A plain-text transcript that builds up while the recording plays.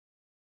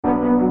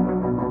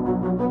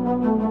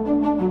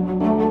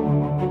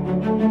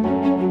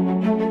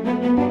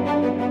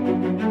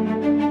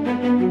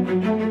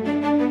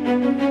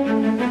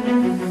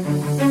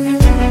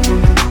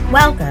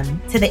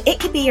to the It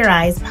Could Be Your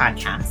Eyes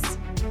podcast.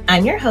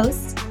 I'm your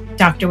host,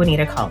 Dr.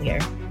 Juanita Collier.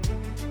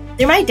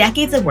 Through my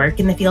decades of work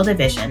in the field of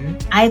vision,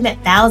 I have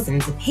met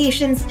thousands of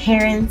patients,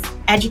 parents,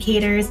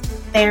 educators,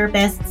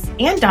 therapists,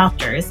 and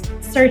doctors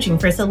searching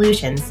for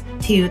solutions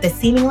to the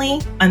seemingly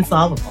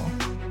unsolvable.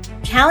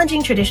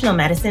 Challenging traditional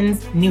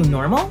medicine's new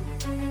normal,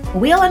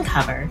 we'll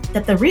uncover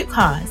that the root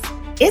cause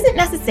isn't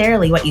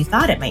necessarily what you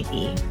thought it might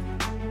be.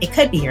 It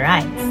could be your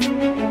eyes.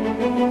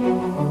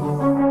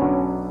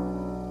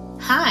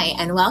 Hi,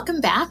 and welcome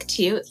back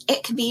to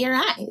It Could Be Your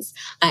Eyes.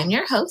 I'm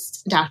your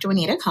host, Dr.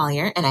 Juanita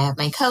Collier, and I have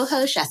my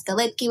co-host, Jessica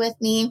Lidke, with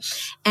me.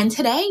 And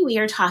today we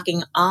are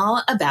talking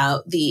all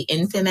about the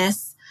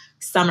infamous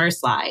summer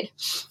slide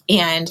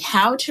and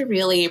how to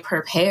really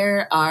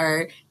prepare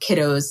our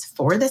kiddos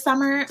for the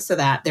summer so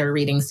that their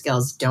reading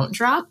skills don't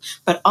drop,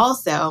 but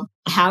also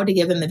how to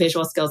give them the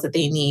visual skills that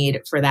they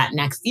need for that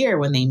next year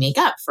when they make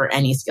up for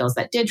any skills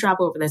that did drop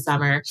over the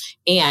summer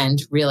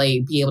and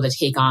really be able to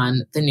take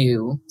on the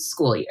new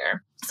school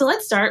year. So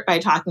let's start by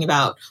talking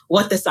about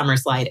what the summer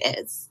slide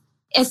is.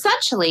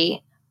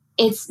 Essentially,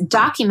 it's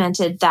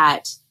documented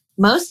that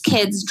most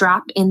kids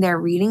drop in their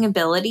reading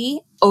ability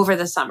over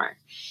the summer.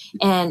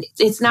 And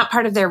it's not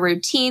part of their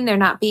routine. They're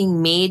not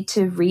being made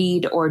to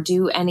read or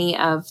do any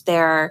of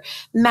their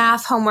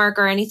math homework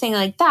or anything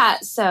like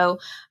that. So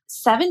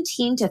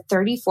 17 to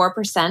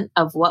 34%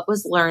 of what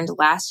was learned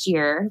last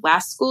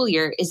school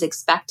year, is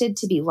expected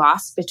to be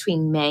lost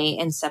between May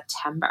and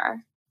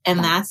September.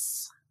 And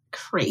that's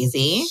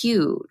crazy.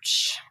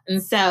 Huge.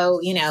 And so,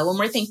 when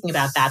we're thinking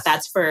about that,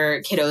 that's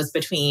for kiddos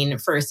between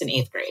 1st and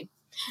 8th grade.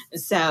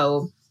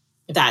 So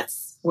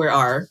that's where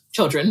our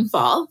children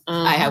fall.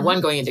 I have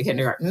one going into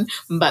kindergarten,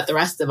 but the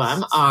rest of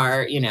them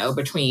are,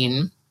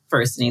 between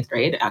 1st and 8th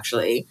grade,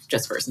 actually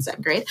just 1st and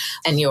 2nd grade.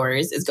 And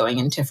yours is going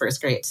into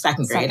 1st grade,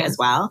 2nd grade as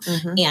well.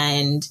 Mm-hmm.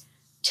 And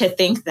to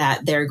think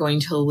that they're going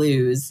to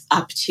lose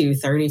up to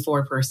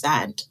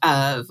 34%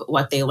 of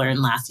what they learned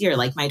last year.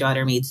 Like my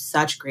daughter made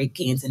such great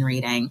gains in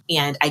reading.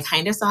 And I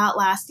kind of saw it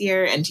last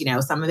year. And,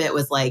 some of it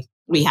was like,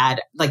 we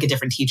had like a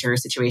different teacher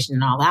situation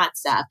and all that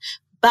stuff.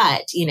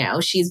 But,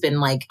 she's been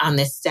like on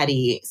this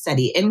steady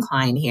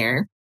incline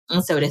here.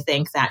 And so to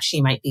think that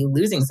she might be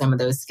losing some of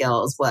those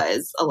skills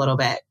was a little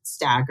bit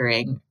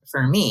staggering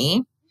for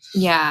me.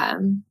 Yeah,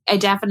 I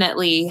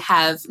definitely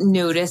have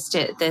noticed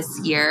it this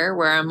year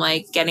where I'm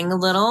like getting a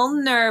little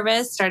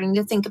nervous, starting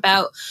to think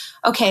about,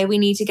 okay, we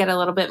need to get a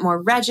little bit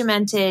more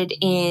regimented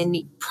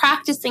in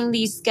practicing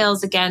these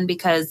skills again,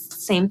 because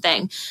same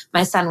thing,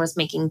 my son was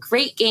making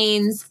great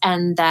gains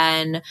and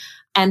then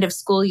end of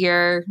school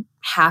year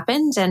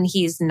happened and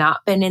he's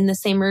not been in the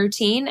same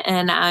routine,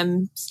 and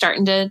I'm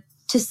starting to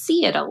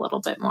see it a little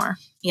bit more.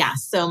 Yeah.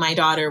 So my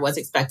daughter was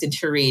expected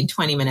to read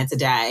 20 minutes a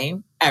day,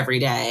 every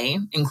day,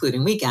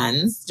 including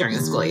weekends during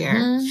the school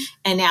year.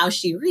 And now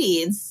she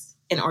reads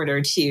in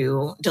order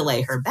to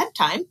delay her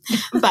bedtime.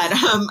 But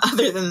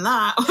other than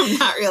that, I'm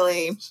not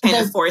really kind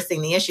of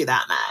forcing the issue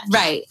that much.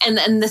 Right.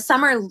 And the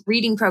summer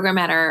reading program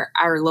at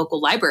our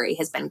local library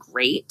has been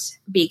great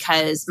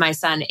because my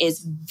son is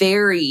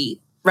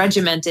very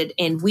regimented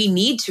in we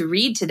need to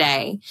read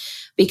today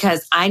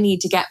because I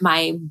need to get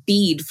my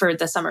bead for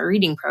the summer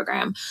reading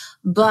program.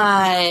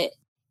 But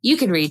you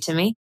can read to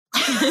me.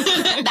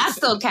 That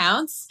still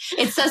counts.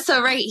 It says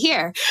so right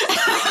here.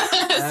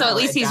 So at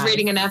least he's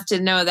reading enough to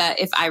know that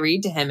if I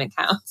read to him, it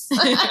counts.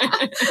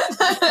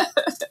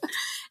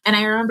 And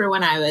I remember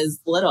when I was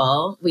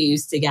little, we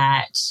used to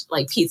get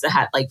like Pizza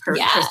Hut, like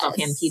personal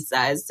pan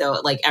pizzas. So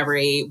like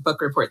every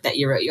book report that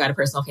you wrote, you got a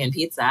personal pan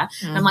pizza.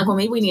 Mm-hmm. And I'm like, well,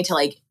 maybe we need to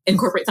like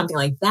incorporate something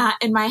like that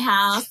in my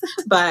house.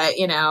 But,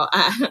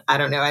 I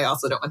don't know. I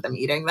also don't want them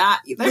eating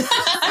that either.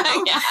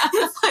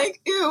 It's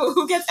like, ew,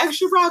 who gets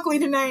extra broccoli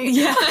tonight?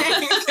 Yeah.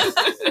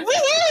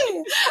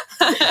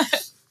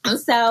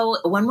 So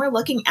when we're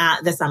looking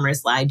at the summer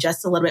slide,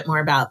 just a little bit more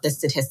about the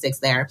statistics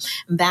there,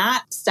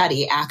 that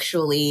study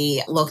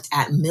actually looked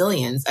at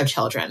millions of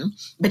children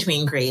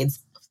between grades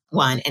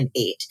 1 and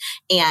 8.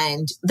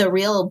 And the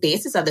real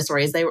basis of the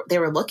story is they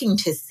were looking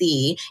to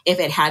see if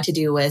it had to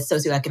do with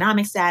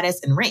socioeconomic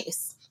status and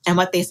race. And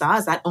what they saw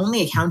is that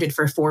only accounted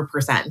for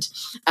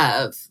 4%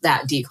 of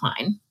that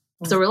decline.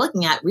 So we're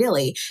looking at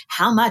really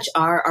how much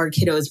are our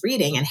kiddos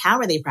reading and how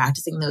are they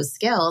practicing those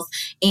skills?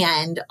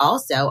 And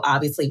also,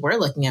 obviously, we're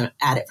looking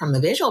at it from a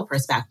visual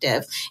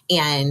perspective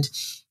and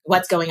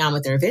what's going on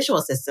with their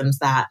visual systems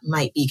that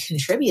might be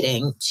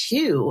contributing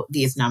to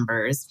these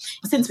numbers.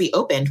 Since we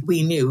opened,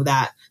 we knew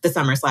that the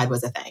summer slide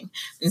was a thing.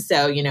 And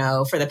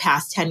so, for the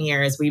past 10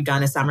 years, we've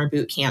done a summer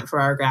boot camp for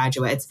our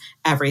graduates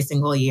every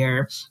single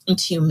year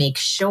to make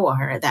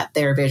sure that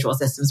their visual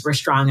systems were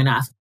strong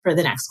enough for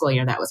the next school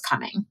year that was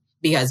coming.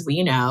 Because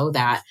we know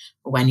that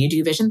when you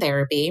do vision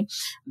therapy,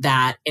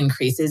 that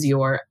increases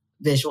your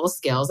visual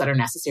skills that are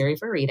necessary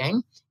for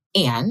reading.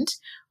 And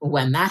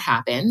when that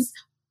happens,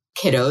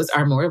 kiddos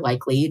are more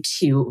likely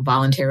to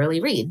voluntarily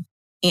read.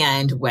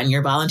 And when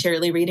you're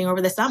voluntarily reading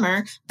over the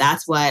summer,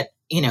 that's what,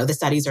 the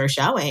studies are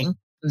showing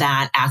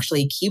that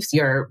actually keeps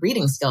your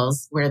reading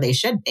skills where they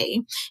should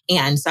be.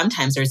 And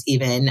sometimes there's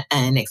even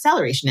an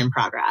acceleration in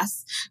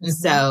progress. And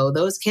so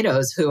those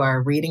kiddos who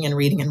are reading and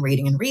reading and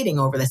reading and reading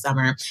over the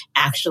summer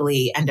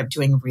actually end up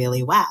doing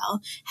really well.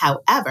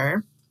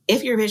 However,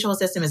 if your visual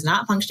system is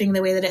not functioning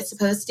the way that it's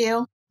supposed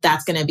to,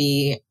 that's going to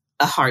be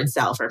a hard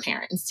sell for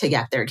parents to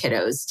get their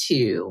kiddos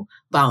to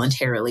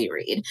voluntarily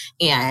read.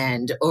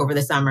 And over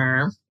the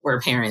summer, where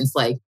parents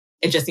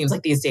it just seems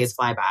like these days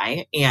fly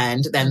by.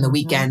 And then the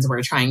weekends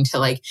we're trying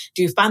to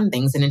do fun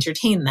things and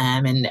entertain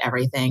them and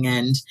everything.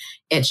 And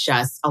it's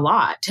just a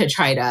lot to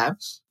try to,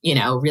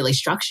 really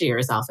structure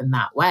yourself in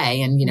that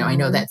way. And, I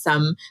know that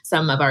some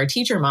of our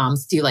teacher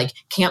moms do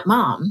Camp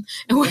Mom,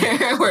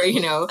 where,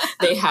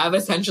 they have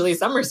essentially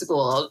summer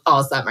school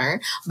all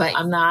summer, but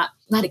I'm not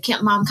a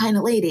Camp Mom kind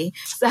of lady.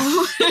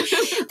 So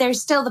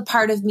there's still the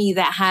part of me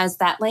that has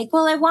that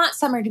well, I want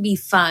summer to be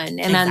fun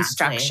and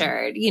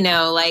unstructured,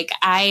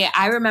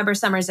 I remember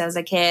summers as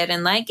a kid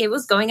and it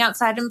was going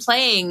outside and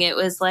playing. It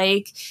was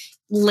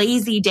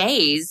lazy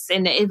days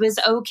and it was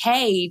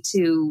okay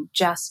to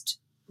just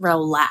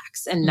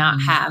relax and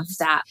not have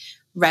that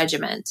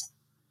regiment.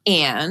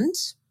 And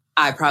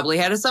I probably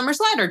had a summer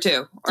slide or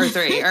 2 or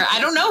 3, or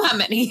I don't know how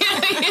many.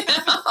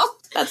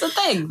 That's a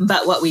thing.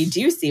 But what we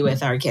do see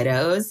with our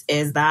kiddos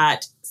is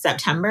that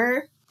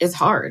September is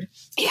hard.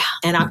 Yeah.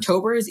 And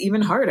October is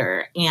even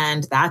harder.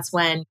 And that's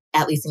when,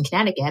 at least in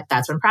Connecticut,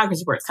 that's when progress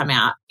reports come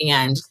out.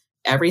 And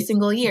every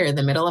single year in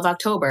the middle of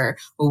October,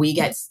 we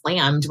get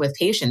slammed with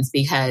patients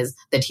because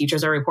the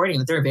teachers are reporting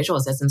that their visual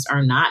systems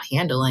are not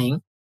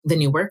handling the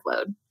new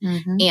workload.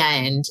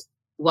 And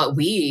what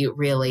we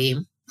really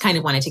kind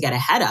of wanted to get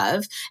ahead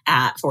of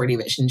at 4D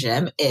Vision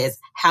Gym is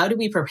how do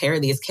we prepare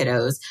these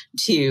kiddos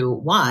to,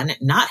 one,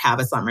 not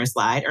have a summer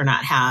slide or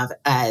not have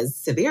as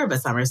severe of a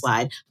summer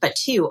slide, but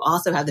 2,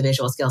 also have the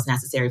visual skills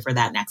necessary for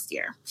that next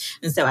year.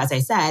 And so, as I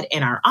said,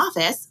 in our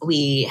office,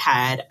 we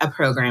had a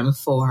program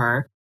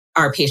for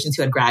our patients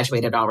who had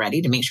graduated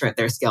already to make sure that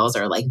their skills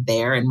are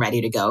there and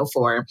ready to go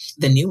for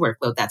the new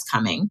workload that's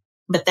coming.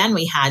 But then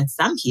we had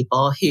some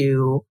people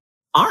who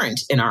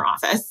aren't in our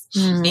office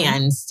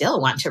and still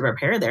want to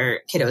repair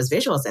their kiddos'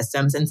 visual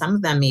systems. And some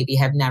of them maybe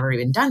have never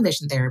even done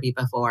vision therapy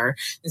before.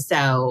 And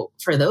so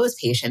for those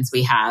patients,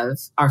 we have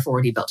our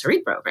 4D Built to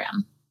Read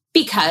program.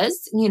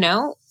 Because,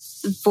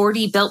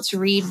 4D Built to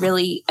Read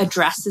really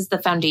addresses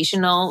the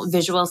foundational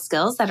visual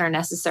skills that are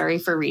necessary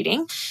for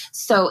reading.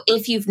 So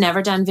if you've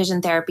never done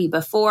vision therapy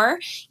before,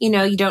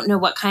 you don't know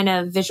what kind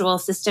of visual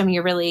system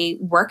you're really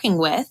working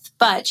with.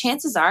 But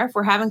chances are, if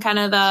we're having kind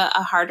of a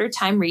harder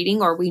time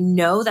reading, or we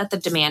know that the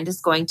demand is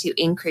going to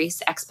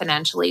increase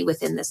exponentially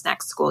within this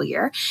next school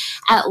year,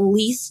 at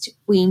least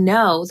we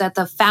know that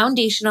the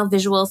foundational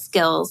visual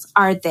skills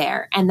are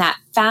there and that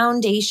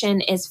foundation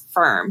is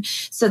firm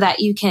so that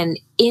you can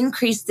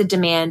increase the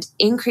demand,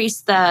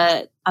 increase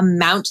the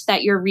amount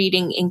that you're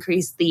reading,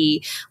 increase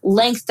the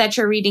length that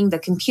you're reading, the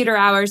computer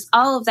hours,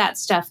 all of that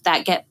stuff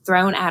that get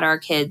thrown at our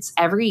kids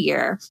every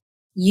year.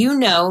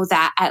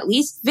 That at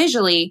least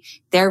visually,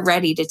 they're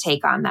ready to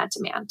take on that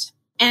demand.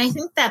 And I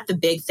think that the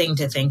big thing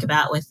to think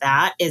about with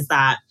that is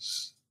that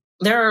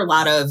there are a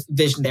lot of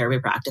vision therapy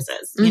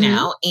practices,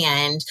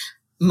 and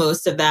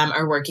most of them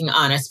are working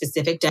on a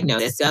specific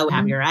diagnosis. So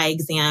have your eye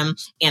exam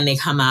and they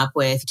come up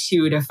with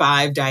 2 to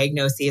 5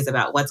 diagnoses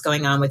about what's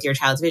going on with your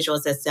child's visual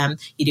system.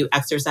 You do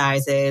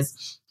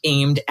exercises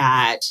aimed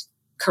at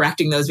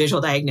correcting those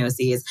visual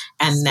diagnoses.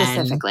 And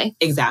Specifically.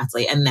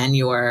 Exactly. And then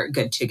you're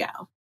good to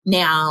go.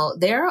 Now,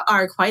 there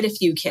are quite a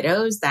few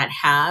kiddos that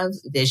have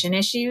vision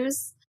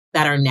issues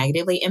that are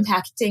negatively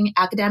impacting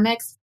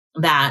academics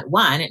that,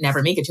 one,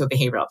 never make it to a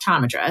behavioral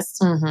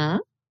optometrist.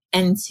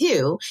 And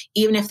 2,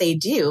 even if they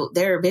do,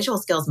 their visual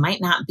skills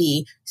might not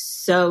be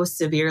so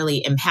severely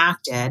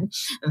impacted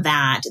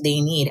that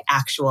they need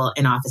actual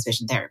in-office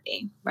vision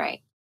therapy.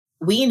 Right.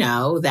 We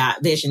know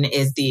that vision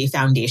is the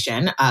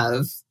foundation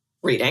of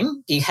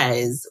reading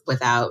because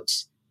without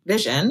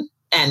vision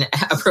and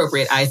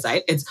appropriate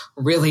eyesight, it's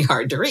really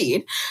hard to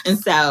read. And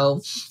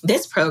so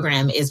this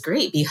program is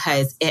great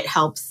because it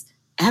helps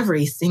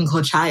every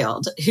single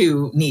child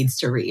who needs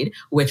to read,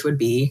 which would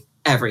be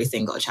every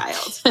single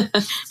child.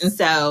 And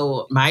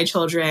so my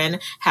children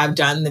have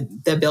done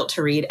the Built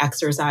to Read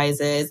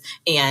exercises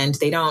and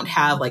they don't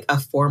have a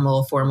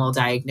formal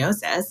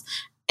diagnosis.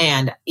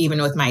 And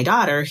even with my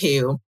daughter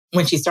who,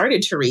 when she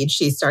started to read,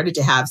 she started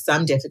to have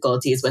some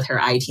difficulties with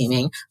her eye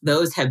teaming.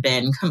 Those have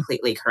been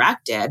completely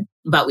corrected,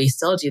 but we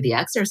still do the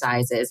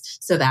exercises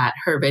so that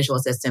her visual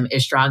system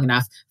is strong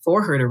enough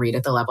for her to read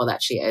at the level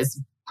that she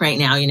is. Right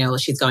now,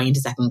 she's going into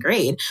 2nd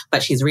grade,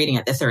 but she's reading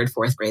at the 3rd,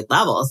 4th grade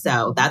level.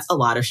 So that's a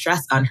lot of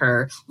stress on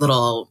her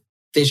little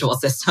visual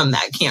system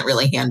that can't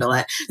really handle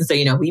it. And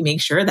so, we make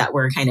sure that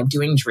we're kind of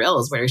doing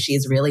drills where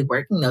she's really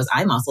working those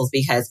eye muscles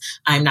because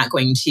I'm not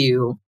going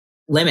to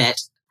limit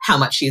how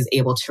much she's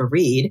able to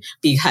read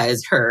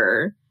because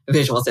her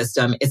visual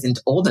system isn't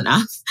old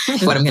enough.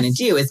 What I'm going to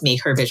do is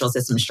make her visual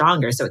system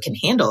stronger so it can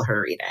handle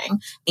her reading.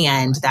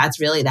 And that's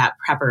really that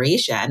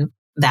preparation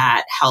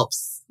that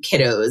helps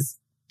kiddos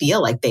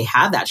feel like they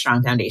have that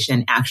strong foundation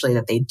and actually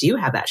that they do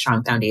have that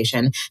strong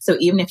foundation. So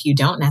even if you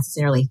don't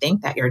necessarily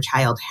think that your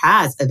child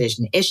has a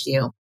vision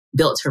issue,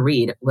 Built to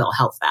Read will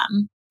help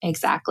them.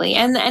 Exactly.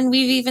 And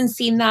we've even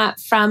seen that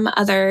from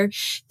other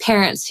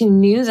parents who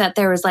knew that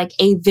there was like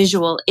a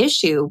visual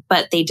issue,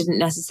 but they didn't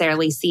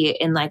necessarily see it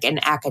in like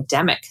an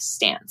academic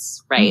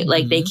stance, right?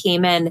 Like they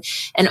came in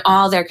and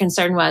all their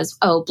concern was,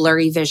 oh,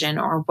 blurry vision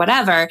or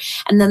whatever.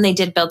 And then they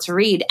did Built to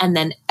Read and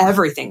then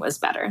everything was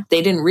better.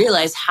 They didn't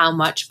realize how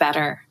much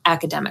better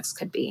academics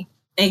could be.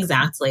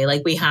 Exactly.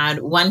 Like we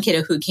had one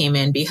kiddo who came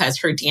in because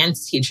her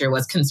dance teacher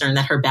was concerned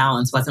that her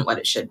balance wasn't what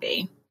it should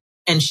be.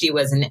 And she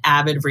was an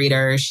avid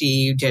reader.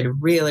 She did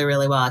really,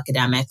 really well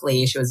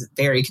academically. She was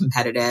very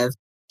competitive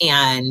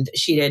and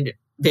she did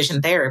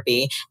vision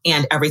therapy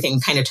and everything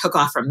kind of took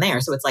off from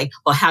there. So it's like,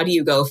 well, how do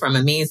you go from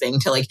amazing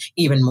to like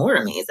even more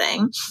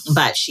amazing?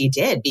 But she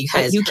did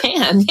because you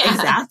can. Yeah.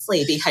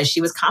 Exactly. Because she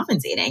was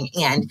compensating.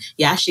 And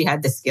yeah, she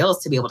had the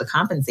skills to be able to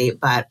compensate.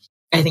 But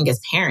I think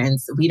as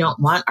parents, we don't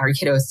want our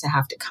kiddos to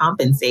have to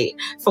compensate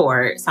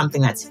for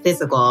something that's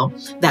physical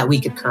that we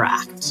could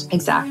correct.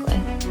 Exactly.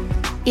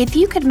 If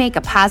you could make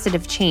a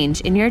positive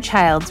change in your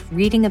child's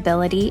reading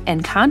ability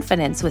and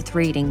confidence with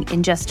reading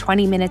in just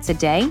 20 minutes a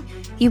day,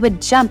 you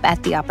would jump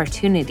at the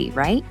opportunity,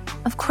 right?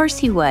 Of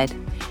course you would.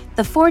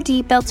 The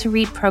 4D Built to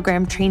Read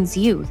program trains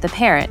you, the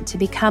parent, to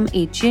become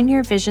a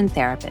junior vision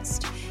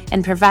therapist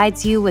and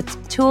provides you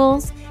with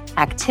tools,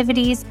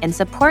 activities, and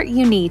support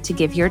you need to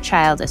give your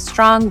child a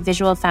strong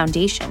visual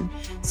foundation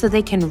so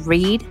they can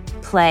read,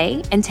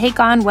 play, and take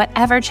on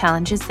whatever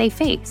challenges they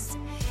face.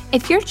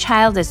 If your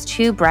child is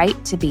too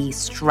bright to be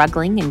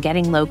struggling and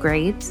getting low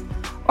grades,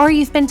 or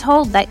you've been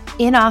told that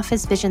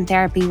in-office vision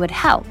therapy would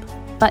help,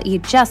 but you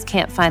just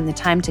can't find the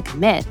time to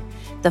commit,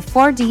 the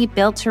 4D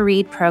Built to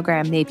Read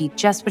program may be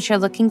just what you're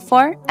looking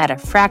for at a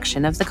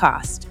fraction of the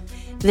cost.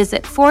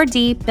 Visit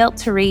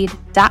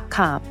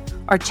 4dbuilttoread.com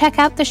or check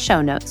out the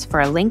show notes for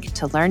a link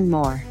to learn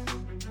more.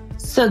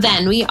 So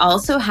then we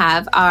also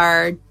have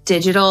our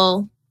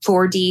digital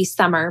 4D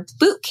summer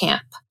boot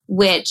camp,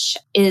 which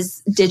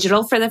is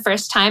digital for the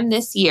first time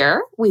this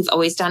year. We've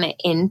always done it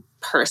in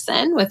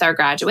person with our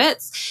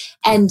graduates.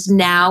 And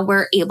now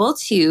we're able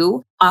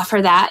to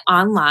offer that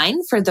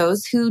online for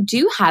those who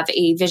do have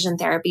a vision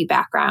therapy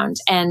background.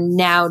 And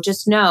now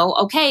just know,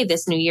 okay,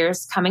 this new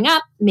year's coming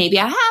up. Maybe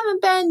I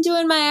haven't been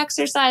doing my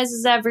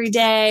exercises every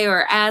day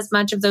or as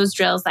much of those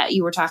drills that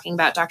you were talking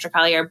about, Dr.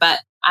 Collier, but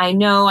I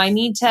know I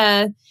need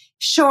to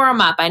shore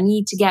them up. I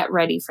need to get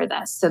ready for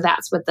this. So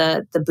that's what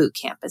the boot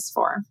camp is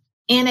for.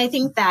 And I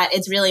think that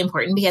it's really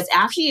important because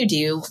after you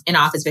do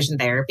in-office vision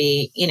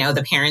therapy, you know,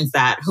 the parents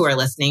who are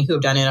listening who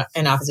have done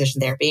in-office vision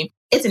therapy,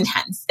 it's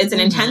intense. It's an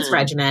intense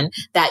regimen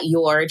that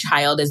your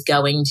child is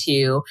going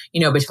to,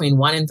 you know, between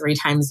 1 and 3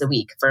 times a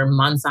week for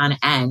months on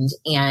end.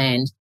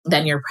 And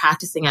then you're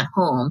practicing at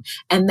home.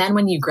 And then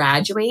when you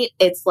graduate,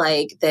 it's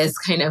like this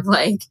kind of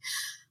like,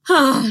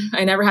 oh,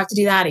 I never have to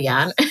do that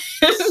again.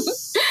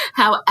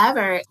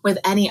 However, with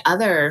any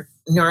other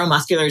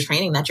neuromuscular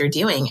training that you're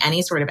doing,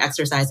 any sort of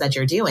exercise that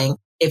you're doing,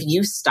 if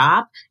you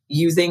stop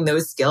using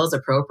those skills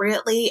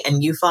appropriately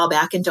and you fall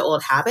back into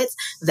old habits,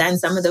 then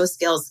some of those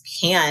skills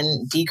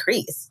can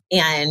decrease.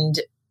 And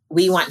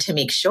we want to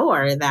make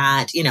sure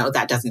that, you know,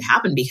 that doesn't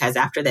happen because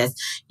after this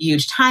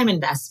huge time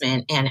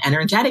investment and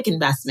energetic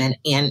investment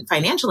and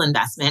financial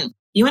investment,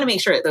 you want to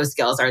make sure that those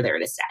skills are there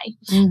to stay.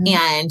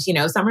 And, you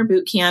know, summer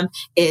boot camp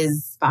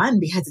is fun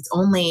because it's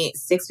only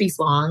 6 weeks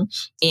long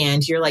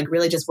and you're like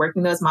really just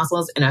working those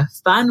muscles in a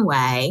fun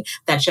way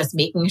that's just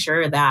making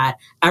sure that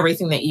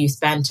everything that you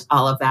spent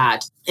all of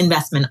that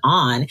investment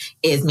on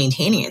is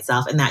maintaining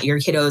itself and that your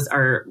kiddos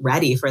are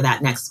ready for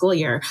that next school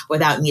year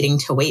without needing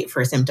to wait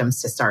for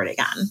symptoms to start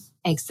again.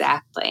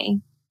 Exactly.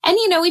 And,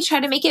 you know, we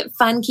try to make it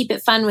fun, keep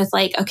it fun with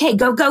like, okay,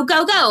 go, go,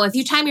 go, go. If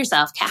you time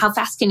yourself, how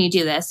fast can you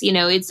do this? You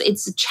know,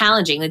 it's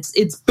challenging.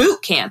 It's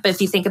boot camp. If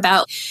you think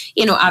about,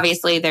 you know,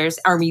 obviously there's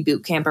Army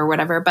boot camp or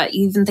whatever, but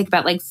you even think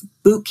about like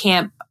boot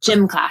camp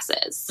gym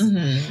classes.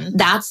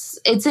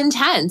 It's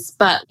intense,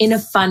 but in a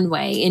fun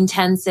way,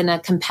 intense in a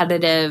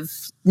competitive,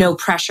 no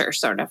pressure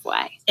sort of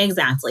way.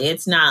 Exactly.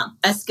 It's not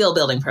a skill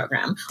building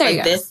program.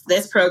 There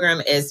This program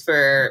is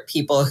for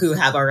people who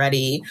have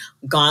already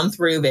gone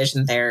through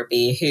vision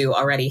therapy, who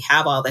already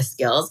have all the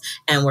skills.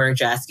 And we're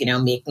just, you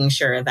know, making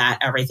sure that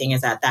everything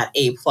is at that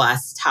A+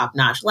 top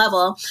notch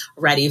level,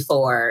 ready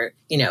for,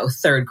 you know,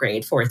 3rd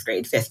grade, 4th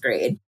grade, 5th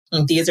grade.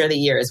 And these are the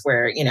years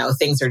where, you know,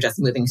 things are just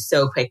moving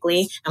so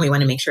quickly and we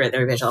want to make sure that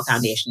their visual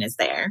foundation is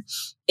there.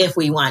 If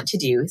we want to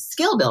do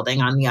skill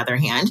building, on the other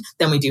hand,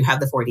 then we do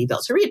have the 4D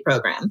Built to Read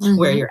program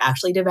where you're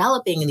actually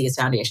developing these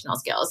foundational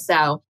skills.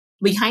 So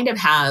we kind of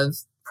have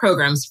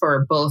programs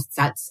for both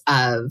sets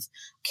of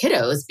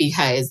kiddos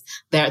because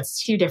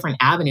that's 2 different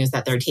avenues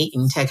that they're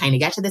taking to kind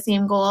of get to the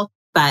same goal.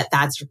 But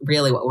that's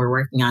really what we're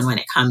working on when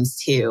it comes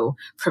to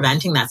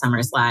preventing that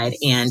summer slide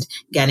and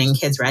getting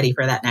kids ready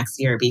for that next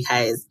year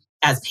because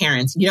as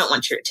parents, you don't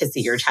want to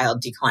see your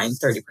child decline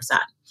 30%.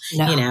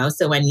 No.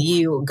 So when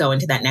you go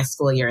into that next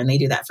school year and they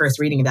do that first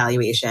reading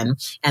evaluation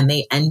and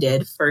they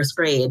ended first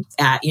grade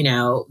at,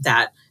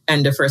 that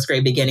end of first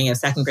grade, beginning of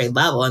second grade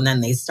level, and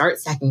then they start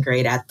second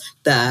grade at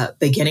the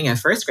beginning of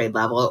first grade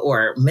level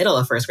or middle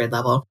of first grade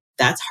level,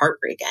 that's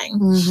heartbreaking.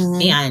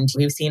 Mm-hmm. And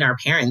we've seen our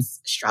parents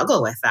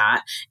struggle with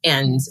that.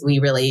 And we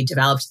really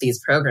developed these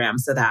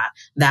programs so that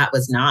that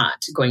was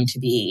not going to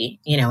be,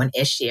 an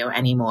issue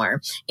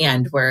anymore.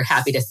 And we're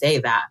happy to say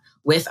that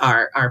with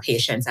our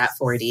patients at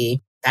 4D,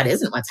 that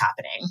isn't what's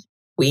happening.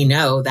 We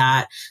know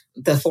that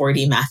the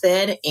 4D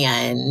method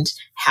and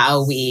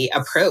how we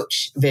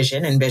approach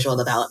vision and visual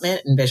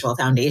development and visual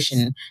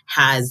foundation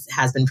has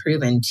been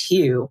proven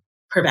to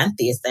prevent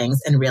these things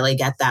and really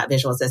get that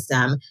visual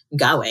system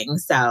going.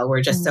 So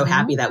we're just so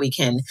happy that we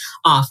can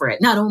offer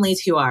it not only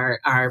to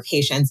our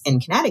patients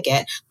in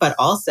Connecticut, but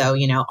also,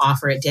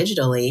 offer it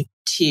digitally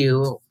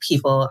to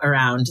people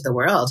around the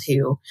world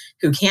who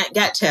can't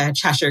get to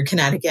Cheshire,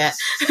 Connecticut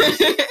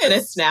in a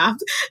snap.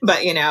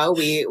 But,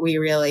 we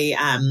really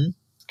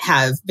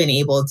have been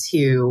able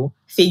to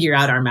figure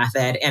out our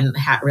method and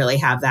really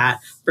have that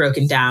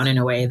broken down in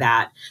a way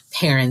that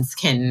parents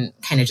can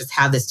kind of just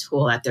have this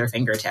tool at their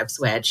fingertips,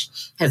 which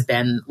has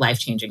been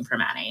life-changing for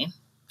many.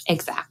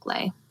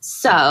 Exactly.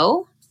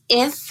 So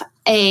if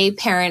a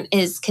parent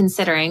is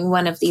considering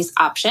one of these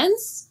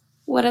options,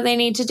 what do they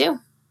need to do?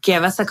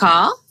 Give us a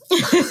call.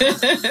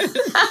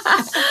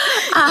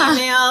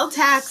 Email,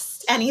 text.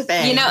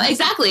 Anything.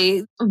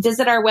 Exactly.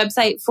 Visit our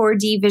website,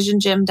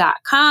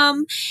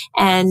 4dvisiongym.com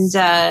and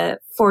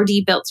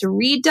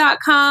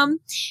 4dbuilttoread.com.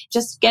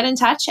 Just get in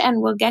touch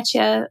and we'll get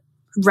you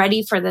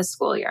ready for this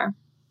school year.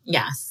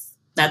 Yes.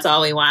 That's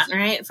all we want,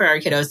 right? For our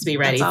kiddos to be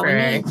ready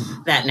for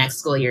that next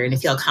school year and to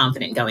feel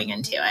confident going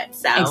into it.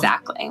 So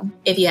exactly.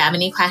 If you have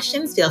any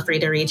questions, feel free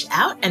to reach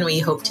out and we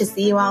hope to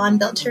see you all on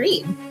Built to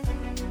Read.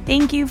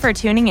 Thank you for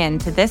tuning in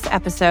to this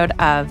episode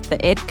of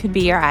the It Could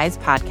Be Your Eyes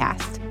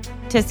podcast.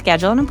 To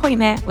schedule an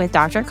appointment with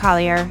Dr.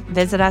 Collier,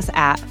 visit us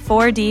at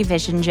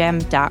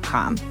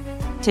 4dvisiongym.com.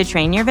 To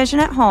train your vision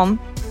at home,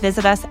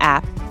 visit us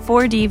at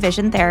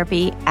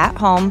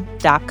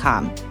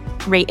 4dvisiontherapyathome.com.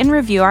 Rate and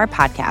review our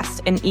podcast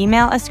and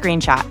email a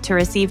screenshot to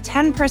receive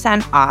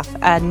 10% off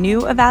a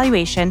new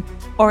evaluation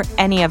or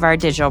any of our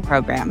digital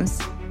programs.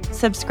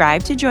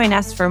 Subscribe to join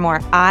us for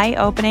more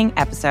eye-opening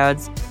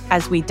episodes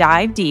as we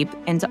dive deep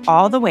into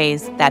all the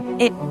ways that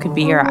it could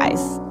be your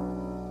eyes.